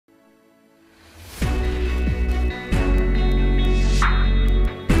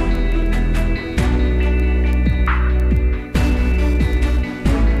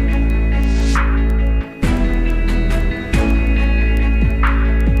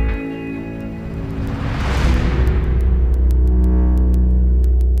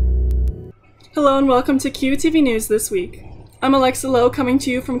Hello and welcome to QUTV News this week. I'm Alexa Lowe coming to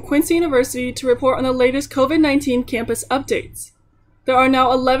you from Quincy University to report on the latest COVID-19 campus updates. There are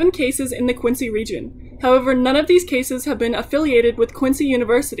now 11 cases in the Quincy region. However, none of these cases have been affiliated with Quincy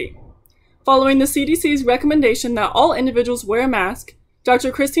University. Following the CDC's recommendation that all individuals wear a mask,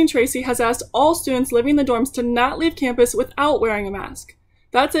 Dr. Christine Tracy has asked all students living in the dorms to not leave campus without wearing a mask.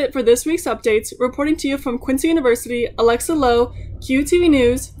 That's it for this week's updates. Reporting to you from Quincy University, Alexa Lowe, QUTV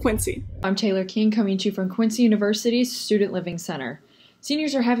News, Quincy. I'm Taylor King coming to you from Quincy University's Student Living Center.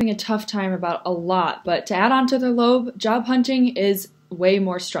 Seniors are having a tough time about a lot, but to add on to their load, job hunting is way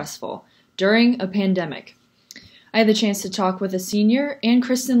more stressful during a pandemic. I had the chance to talk with a senior and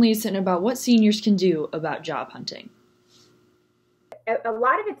Kristen Leeson about what seniors can do about job hunting. A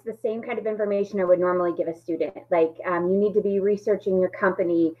lot of it's the same kind of information I would normally give a student. Like you need to be researching your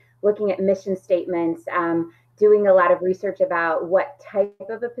company, looking at mission statements, doing a lot of research about what type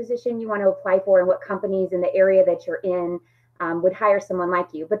of a position you want to apply for and what companies in the area that you're in would hire someone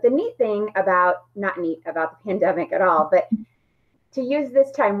like you. But the neat thing about, not neat about the pandemic at all, but to use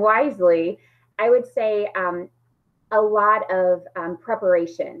this time wisely, I would say a lot of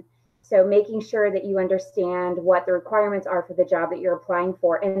preparation. So making sure that you understand what the requirements are for the job that you're applying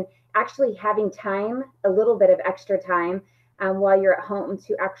for, and actually having time, a little bit of extra time while you're at home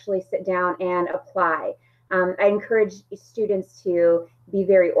to actually sit down and apply. I encourage students to be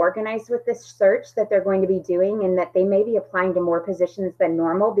very organized with this search that they're going to be doing, and that they may be applying to more positions than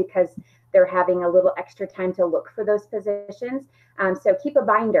normal because they're having a little extra time to look for those positions. So keep a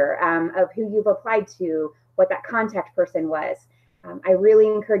binder of who you've applied to, what that contact person was. I really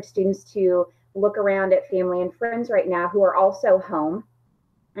encourage students to look around at family and friends right now who are also home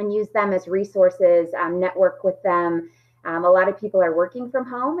and use them as resources, network with them. A lot of people are working from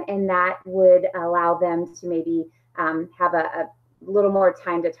home, and that would allow them to maybe have a little more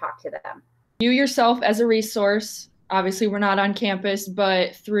time to talk to them. You yourself as a resource, obviously we're not on campus,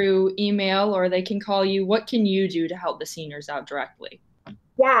 but through email or they can call you, what can you do to help the seniors out directly?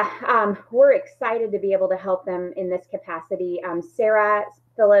 Yeah, we're excited to be able to help them in this capacity. Sarah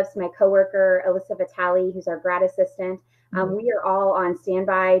Phillips, my coworker, Alyssa Vitale, who's our grad assistant, we are all on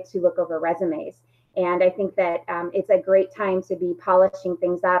standby to look over resumes. And I think that it's a great time to be polishing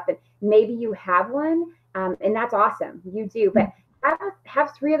things up. And maybe you have one, and that's awesome. You do, but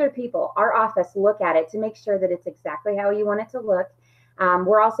have 3 other people, our office, look at it to make sure that it's exactly how you want it to look.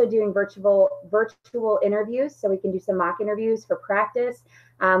 We're also doing virtual interviews, so we can do some mock interviews for practice.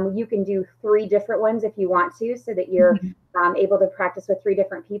 You can do 3 different ones if you want to, so that you're able to practice with 3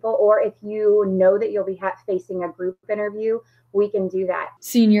 different people. Or if you know that you'll be facing a group interview, we can do that.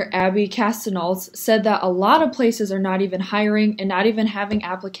 Senior Abby Castanals said that a lot of places are not even hiring and not even having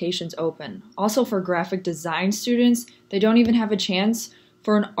applications open. Also for graphic design students, they don't even have a chance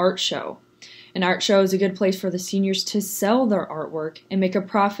for an art show. An art show is a good place for the seniors to sell their artwork and make a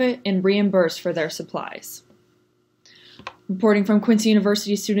profit and reimburse for their supplies. Reporting from Quincy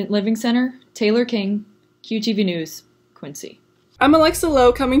University Student Living Center, Taylor King, QUTV News, Quincy. I'm Alexa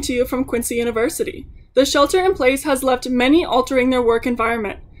Lowe coming to you from Quincy University. The shelter in place has left many altering their work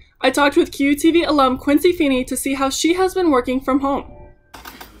environment. I talked with QUTV alum Quincy Feeney to see how she has been working from home.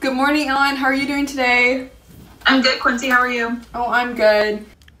 Good morning, Ellen. How are you doing today? I'm good, Quincy. How are you? Oh, I'm good.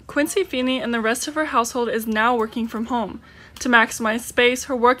 Quincy Feeney and the rest of her household is now working from home. To maximize space,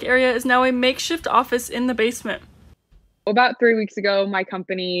 her work area is now a makeshift office in the basement. About 3 weeks ago, my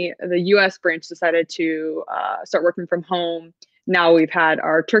company, the U.S. branch, decided to start working from home. Now we've had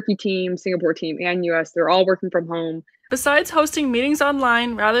our Turkey team, Singapore team, and U.S. They're all working from home. Besides hosting meetings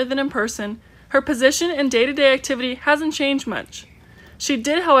online rather than in person, her position and day-to-day activity hasn't changed much. She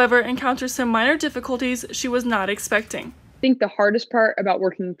did, however, encounter some minor difficulties she was not expecting. I think the hardest part about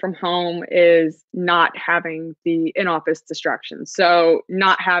working from home is not having the in-office distractions. So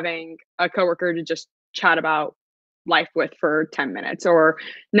not having a coworker to just chat about life with for 10 minutes, or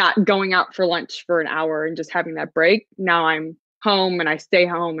not going out for lunch for an hour and just having that break. Now I'm home and I stay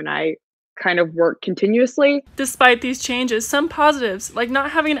home and I kind of work continuously. Despite these changes, some positives, like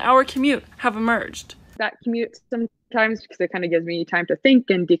not having an hour commute, have emerged. That commute sometimes, because it kind of gives me time to think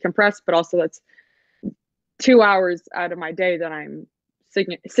and decompress, but also that's 2 hours out of my day that I'm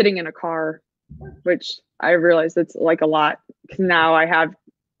sitting in a car, which I realize it's like a lot, because now I have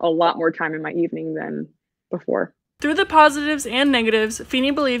a lot more time in my evening than before. Through the positives and negatives,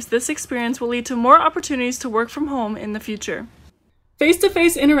 Feeney believes this experience will lead to more opportunities to work from home in the future.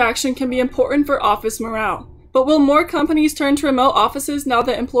 Face-to-face interaction can be important for office morale, but will more companies turn to remote offices now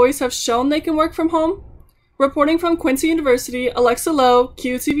that employees have shown they can work from home? Reporting from Quincy University, Alexa Lowe,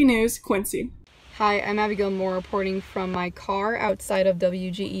 QUTV News, Quincy. Hi, I'm Abigail Moore reporting from my car outside of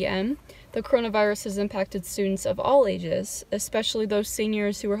WGEM. The coronavirus has impacted students of all ages, especially those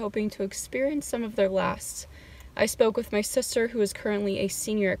seniors who are hoping to experience some of their last. I spoke with my sister, who is currently a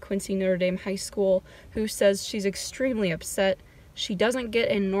senior at Quincy Notre Dame High School, who says she's extremely upset she doesn't get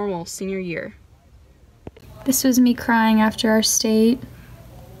a normal senior year. This was me crying after our state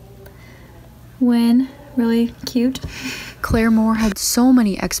win. Really cute. Claire Moore had so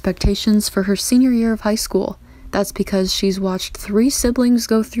many expectations for her senior year of high school. That's because she's watched 3 siblings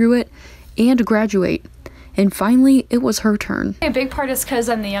go through it and graduate. And finally, it was her turn. A big part is because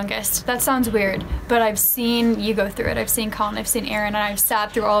I'm the youngest. That sounds weird, but I've seen you go through it. I've seen Colin, I've seen Aaron, and I've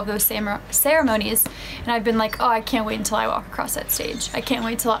sat through all of those ceremonies, and I've been like, oh, I can't wait until I walk across that stage. I can't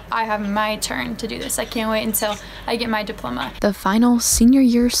wait till I have my turn to do this. I can't wait until I get my diploma. The final senior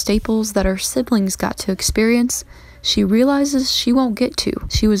year staples that her siblings got to experience, she realizes she won't get to.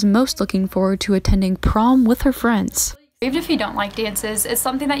 She was most looking forward to attending prom with her friends. Even if you don't like dances, it's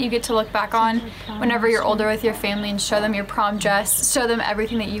something that you get to look back on whenever you're older with your family and show them your prom dress, show them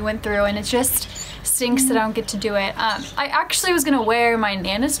everything that you went through, and it just stinks that I don't get to do it. I actually was gonna wear my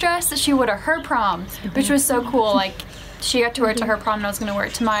Nana's dress that she wore to her prom, which was so cool. Like, she got to wear it to her prom and I was gonna wear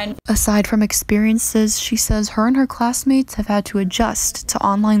it to mine. Aside from experiences, she says her and her classmates have had to adjust to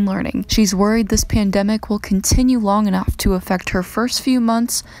online learning. She's worried this pandemic will continue long enough to affect her first few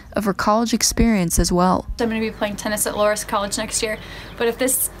months of her college experience as well. I'm gonna be playing tennis at Loras College next year, but if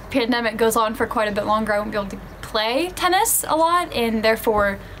this pandemic goes on for quite a bit longer, I won't be able to play tennis a lot and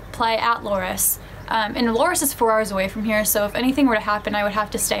therefore play at Loras. And Loras is 4 hours away from here, so if anything were to happen, I would have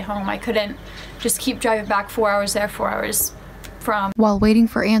to stay home. I couldn't just keep driving back 4 hours there, 4 hours from. While waiting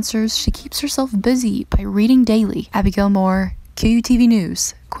for answers, she keeps herself busy by reading daily. Abigail Moore, QUTV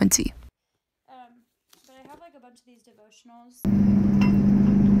News, Quincy. But I have like a bunch of these devotionals.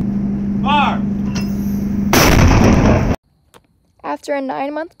 After a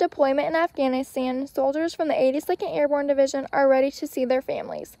 9-month deployment in Afghanistan, soldiers from the 82nd Airborne Division are ready to see their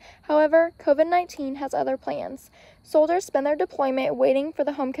families. However, COVID-19 has other plans. Soldiers spend their deployment waiting for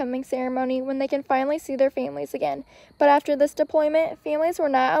the homecoming ceremony when they can finally see their families again. But after this deployment, families were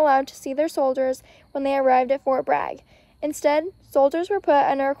not allowed to see their soldiers when they arrived at Fort Bragg. Instead, soldiers were put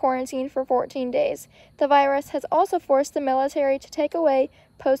under quarantine for 14 days. The virus has also forced the military to take away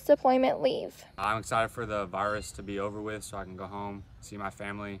post-deployment leave. I'm excited for the virus to be over with so I can go home, see my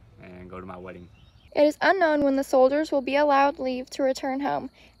family, and go to my wedding. It is unknown when the soldiers will be allowed leave to return home.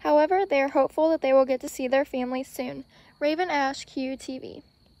 However, they are hopeful that they will get to see their families soon. Raven Ash, QUTV.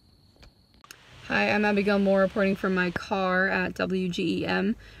 Hi, I'm Abigail Moore reporting from my car at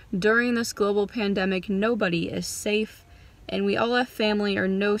WGEM. During this global pandemic, nobody is safe, and we all have family or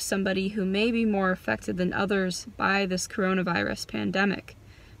know somebody who may be more affected than others by this coronavirus pandemic.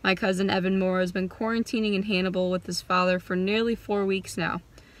 My cousin Evan Moore has been quarantining in Hannibal with his father for nearly 4 weeks now.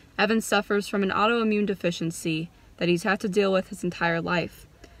 Evan suffers from an autoimmune deficiency that he's had to deal with his entire life,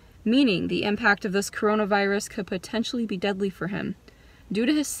 meaning the impact of this coronavirus could potentially be deadly for him. Due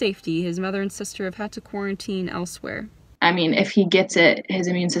to his safety, his mother and sister have had to quarantine elsewhere. I mean, if he gets it, his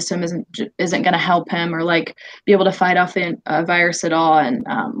immune system isn't going to help him or like be able to fight off a virus at all. And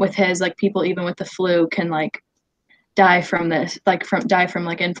with his, like, people even with the flu can like die from this, like die from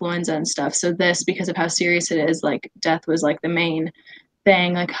like influenza and stuff. So this, because of how serious it is, like death was like the main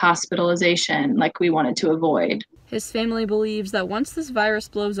thing, like hospitalization, like we wanted to avoid. His family believes that once this virus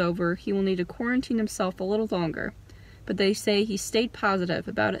blows over, he will need to quarantine himself a little longer, but they say he stayed positive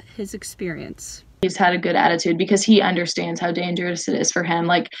about his experience. He's had a good attitude because he understands how dangerous it is for him.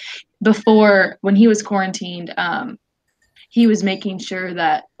 Like before, when he was quarantined, he was making sure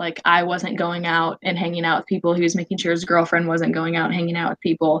that like I wasn't going out and hanging out with people. He was making sure his girlfriend wasn't going out and hanging out with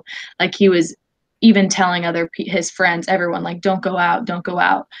people. Like he was even telling his friends, everyone, like, don't go out, don't go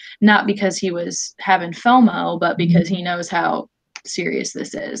out. Not because he was having FOMO, but because he knows how serious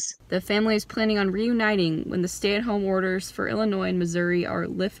this is. The family is planning on reuniting when the stay-at-home orders for Illinois and Missouri are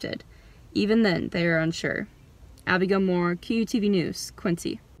lifted. Even then, they are unsure. Abigail Moore, QUTV News,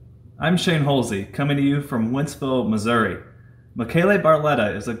 Quincy. I'm Shane Holsey, coming to you from Wentzville, Missouri. Michele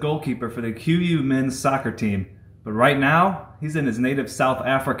Barletta is a goalkeeper for the QU men's soccer team, but right now, he's in his native South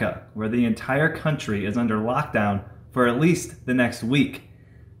Africa, where the entire country is under lockdown for at least the next week.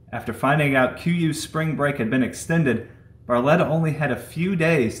 After finding out QU's spring break had been extended, Barletta only had a few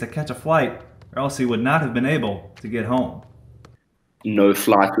days to catch a flight, or else he would not have been able to get home. No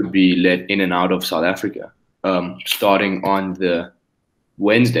flight would be let in and out of South Africa, starting on the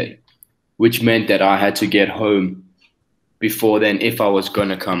Wednesday, which meant that I had to get home before then if I was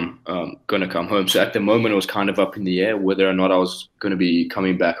gonna come home. So at the moment it was kind of up in the air whether or not I was gonna be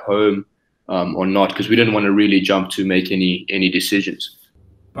coming back home or not, because we didn't want to really jump to make any decisions.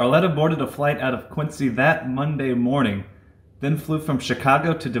 Barletta boarded a flight out of Quincy that Monday morning, then flew from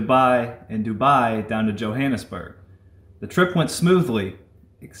Chicago to Dubai and Dubai down to Johannesburg. The trip went smoothly,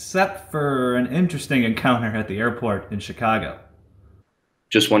 except for an interesting encounter at the airport in Chicago.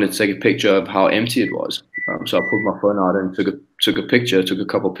 Just wanted to take a picture of how empty it was. So I pulled my phone out and took a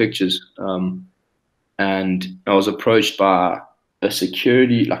couple pictures. And I was approached by a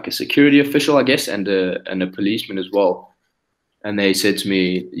security official, I guess, and a policeman as well. And they said to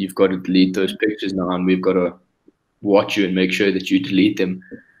me, "You've got to delete those pictures now, and we've got to watch you and make sure that you delete them.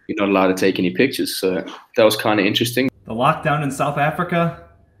 You're not allowed to take any pictures." So that was kind of interesting. The lockdown in South Africa,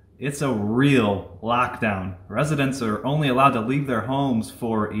 it's a real lockdown. Residents are only allowed to leave their homes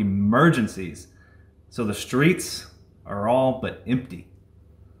for emergencies. So the streets are all but empty.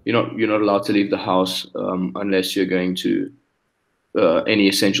 You're not allowed to leave the house unless you're going to any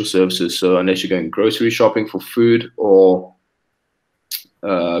essential services. So unless you're going grocery shopping for food or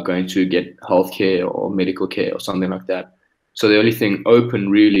going to get healthcare or medical care or something like that. So the only thing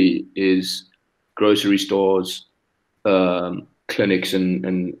open really is grocery stores, clinics,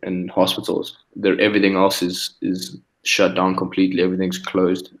 and hospitals. Everything else is shut down completely. Everything's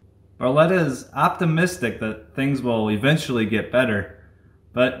closed. Barletta is optimistic that things will eventually get better,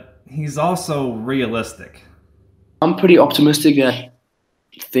 but he's also realistic. I'm pretty optimistic that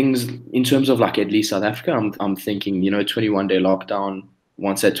things, in terms of like at least South Africa, I'm thinking, 21-day lockdown.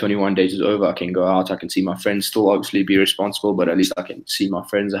 Once that 21 days is over, I can go out, I can see my friends, still obviously be responsible, but at least I can see my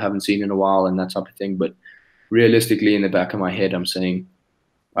friends I haven't seen in a while and that type of thing. But realistically, in the back of my head, I'm saying,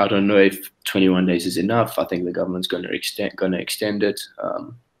 I don't know if 21 days is enough. I think the government's going to extend it.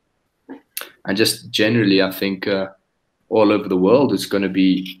 And just generally, I think all over the world, it's still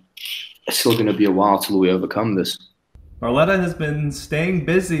going to be a while till we overcome this. Barletta has been staying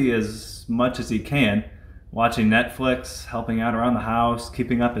busy as much as he can, watching Netflix, helping out around the house,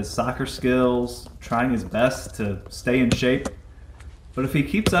 keeping up his soccer skills, trying his best to stay in shape. But if he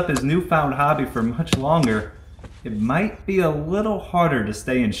keeps up his newfound hobby for much longer, it might be a little harder to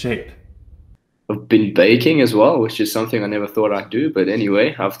stay in shape. I've been baking as well, which is something I never thought I'd do. But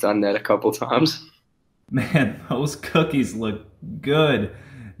anyway, I've done that a couple times. Man, those cookies look good.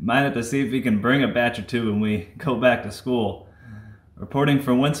 Might have to see if we can bring a batch or two when we go back to school. Reporting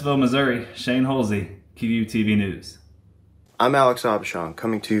from Wentzville, Missouri, Shane Holsey, QUTV News. I'm Alex Abishon,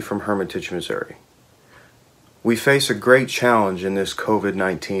 coming to you from Hermitage, Missouri. We face a great challenge in this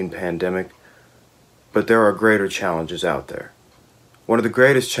COVID-19 pandemic, but there are greater challenges out there. One of the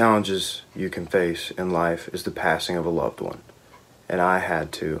greatest challenges you can face in life is the passing of a loved one, and I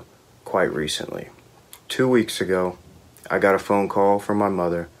had to quite recently. 2 weeks ago, I got a phone call from my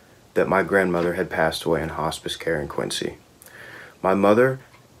mother that my grandmother had passed away in hospice care in Quincy. My mother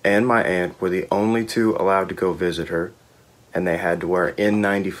and my aunt were the only two allowed to go visit her, and they had to wear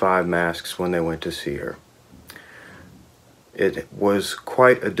N95 masks when they went to see her. It was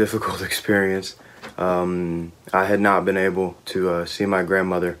quite a difficult experience. I had not been able to see my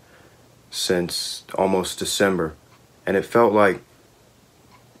grandmother since almost December, and it felt like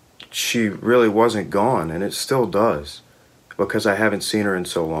she really wasn't gone, and it still does, because I haven't seen her in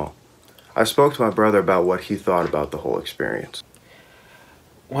so long. I spoke to my brother about what he thought about the whole experience.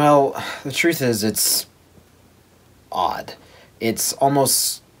 Well, the truth is, it's odd. It's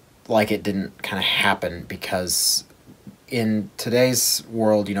almost like it didn't kind of happen, because in today's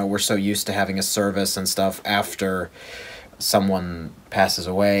world, we're so used to having a service and stuff after someone passes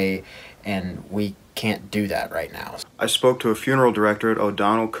away, and we can't do that right now. I spoke to a funeral director at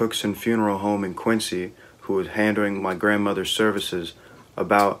O'Donnell Cookson Funeral Home in Quincy, who was handling my grandmother's services,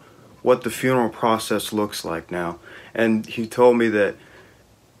 about what the funeral process looks like now. And he told me that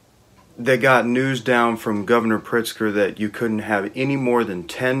they got news down from Governor Pritzker that you couldn't have any more than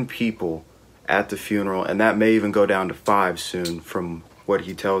 10 people at the funeral, and that may even go down to 5 soon, from what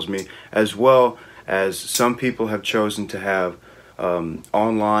he tells me, as well as some people have chosen to have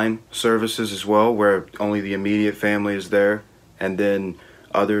online services as well, where only the immediate family is there, and then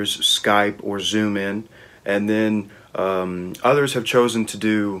others Skype or Zoom in, and then others have chosen to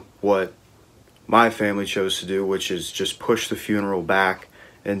do what my family chose to do, which is just push the funeral back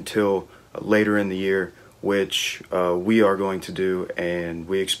until later in the year, which we are going to do, and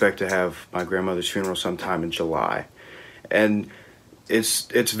we expect to have my grandmother's funeral sometime in July. And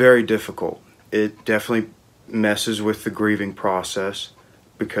it's very difficult. It definitely messes with the grieving process,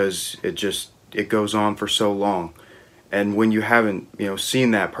 because it goes on for so long. And when you haven't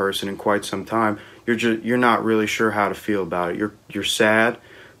seen that person in quite some time, you're not really sure how to feel about it. You're sad,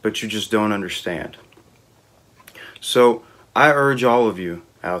 but you just don't understand. So I urge all of you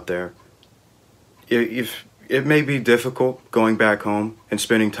out there, if it may be difficult going back home and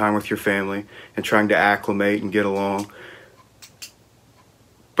spending time with your family and trying to acclimate and get along,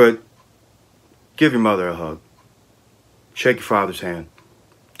 but give your mother a hug. Shake your father's hand.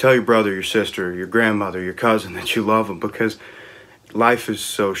 Tell your brother, your sister, your grandmother, your cousin that you love them, because life is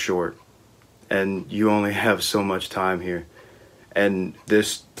so short and you only have so much time here. And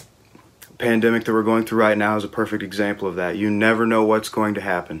this pandemic that we're going through right now is a perfect example of that. You never know what's going to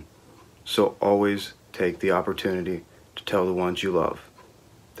happen. So always take the opportunity to tell the ones you love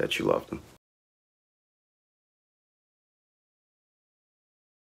that you love them.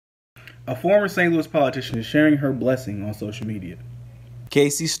 A former St. Louis politician is sharing her blessing on social media.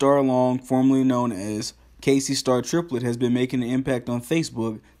 Casey Star Long, formerly known as Casey Star Triplet, has been making an impact on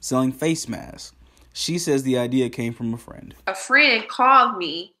Facebook selling face masks. She says the idea came from a friend. A friend called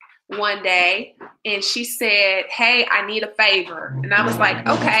me one day and she said, "Hey, I need a favor." And I was like,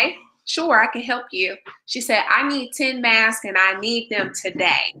 "Okay, sure, I can help you." She said, "I need 10 masks and I need them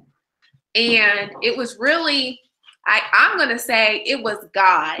today." And it was really, I'm going to say it was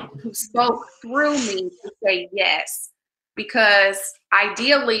God who spoke through me to say yes. Because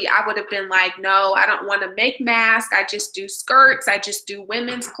ideally, I would have been like, no, I don't want to make masks. I just do skirts. I just do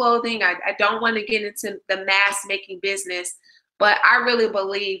women's clothing. I don't want to get into the mask making business. But I really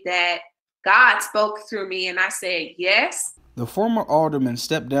believe that God spoke through me and I said yes. The former alderman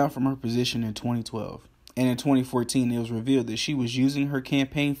stepped down from her position in 2012. And in 2014, it was revealed that she was using her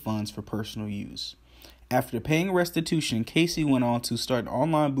campaign funds for personal use. After paying restitution, Casey went on to start an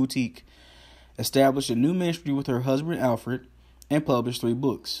online boutique, established a new ministry with her husband Alfred, and published 3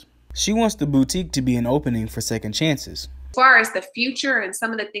 books. She wants the boutique to be an opening for second chances. As far as the future and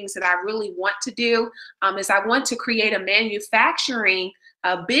some of the things that I really want to do is I want to create a manufacturing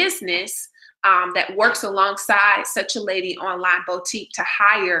business that works alongside Such a Lady online boutique to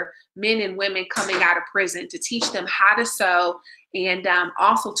hire men and women coming out of prison, to teach them how to sew, and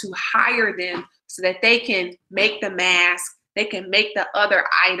also to hire them so that they can make the mask, they can make the other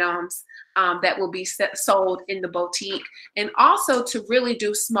items that will be sold in the boutique, and also to really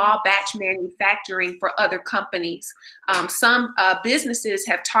do small batch manufacturing for other companies. Some businesses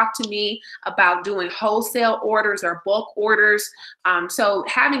have talked to me about doing wholesale orders or bulk orders. So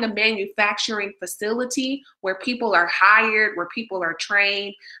having a manufacturing facility where people are hired, where people are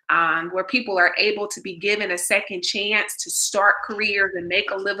trained, where people are able to be given a second chance to start careers and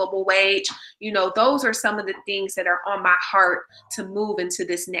make a livable wage. You know, those are some of the things that are on my heart to move into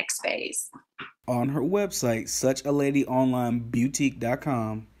this next phase. On her website,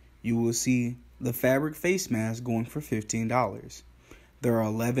 suchaladyonlineboutique.com, you will see the fabric face mask going for $15. There are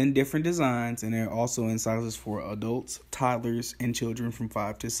 11 different designs, and they're also in sizes for adults, toddlers, and children from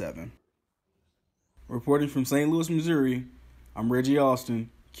 5 to 7. Reporting from St. Louis, Missouri, I'm Reggie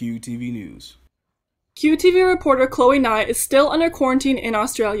Austin, QUTV News. QUTV reporter Chloe Nye is still under quarantine in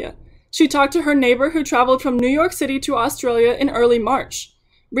Australia. She talked to her neighbor who traveled from New York City to Australia in early March.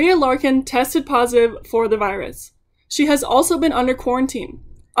 Rhea Larkin tested positive for the virus. She has also been under quarantine.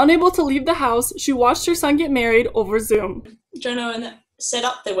 Unable to leave the house, she watched her son get married over Zoom. Jono and set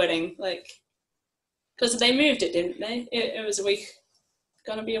up their wedding, because they moved it, didn't they? It was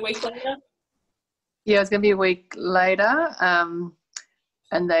gonna be a week later? Yeah, it was going to be a week later, and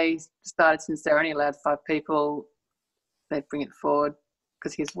they decided, since they're only allowed 5 people, they'd bring it forward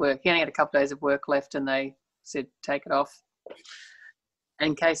because he only had a couple of days of work left, and they said take it off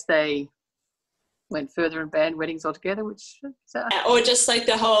in case they went further and banned weddings altogether, which or just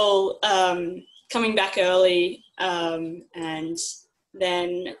the whole coming back early and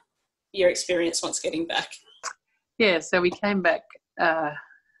then your experience once getting back. Yeah, so we came back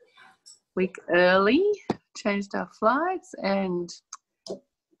week early, changed our flights, and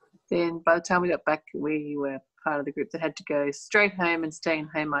then by the time we got back, we were part of the group that had to go straight home and stay in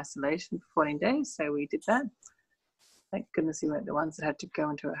home isolation for 14 days, so we did that. Thank goodness we weren't the ones that had to go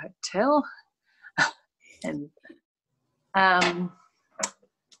into a hotel. And so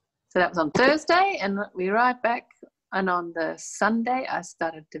that was on Thursday, and we arrived back, and on the Sunday I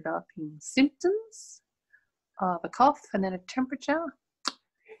started developing symptoms of a cough and then a temperature,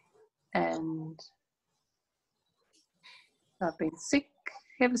 and I've been sick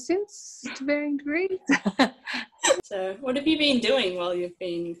ever since to varying degrees. So what have you been doing while you've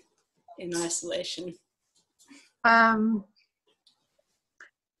been in isolation?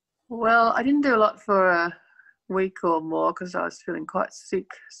 Well, I didn't do a lot for a week or more because I was feeling quite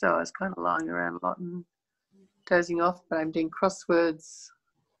sick, so I was kind of lying around a lot and dozing off, but I'm doing crosswords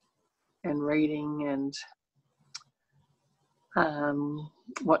and reading and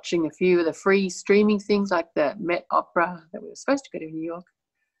watching a few of the free streaming things like the Met Opera that we were supposed to go to in New York,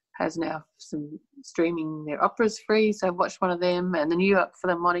 has now some streaming their operas free, so I've watched one of them. And the New York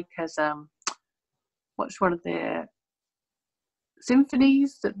Philharmonic has watched one of their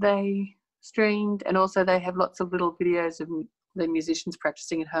symphonies that they streamed, and also they have lots of little videos of the musicians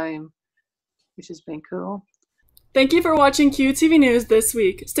practicing at home, which has been cool. Thank you for watching QUTV News this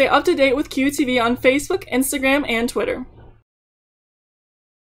week. Stay up to date with QUTV on Facebook, Instagram, and Twitter.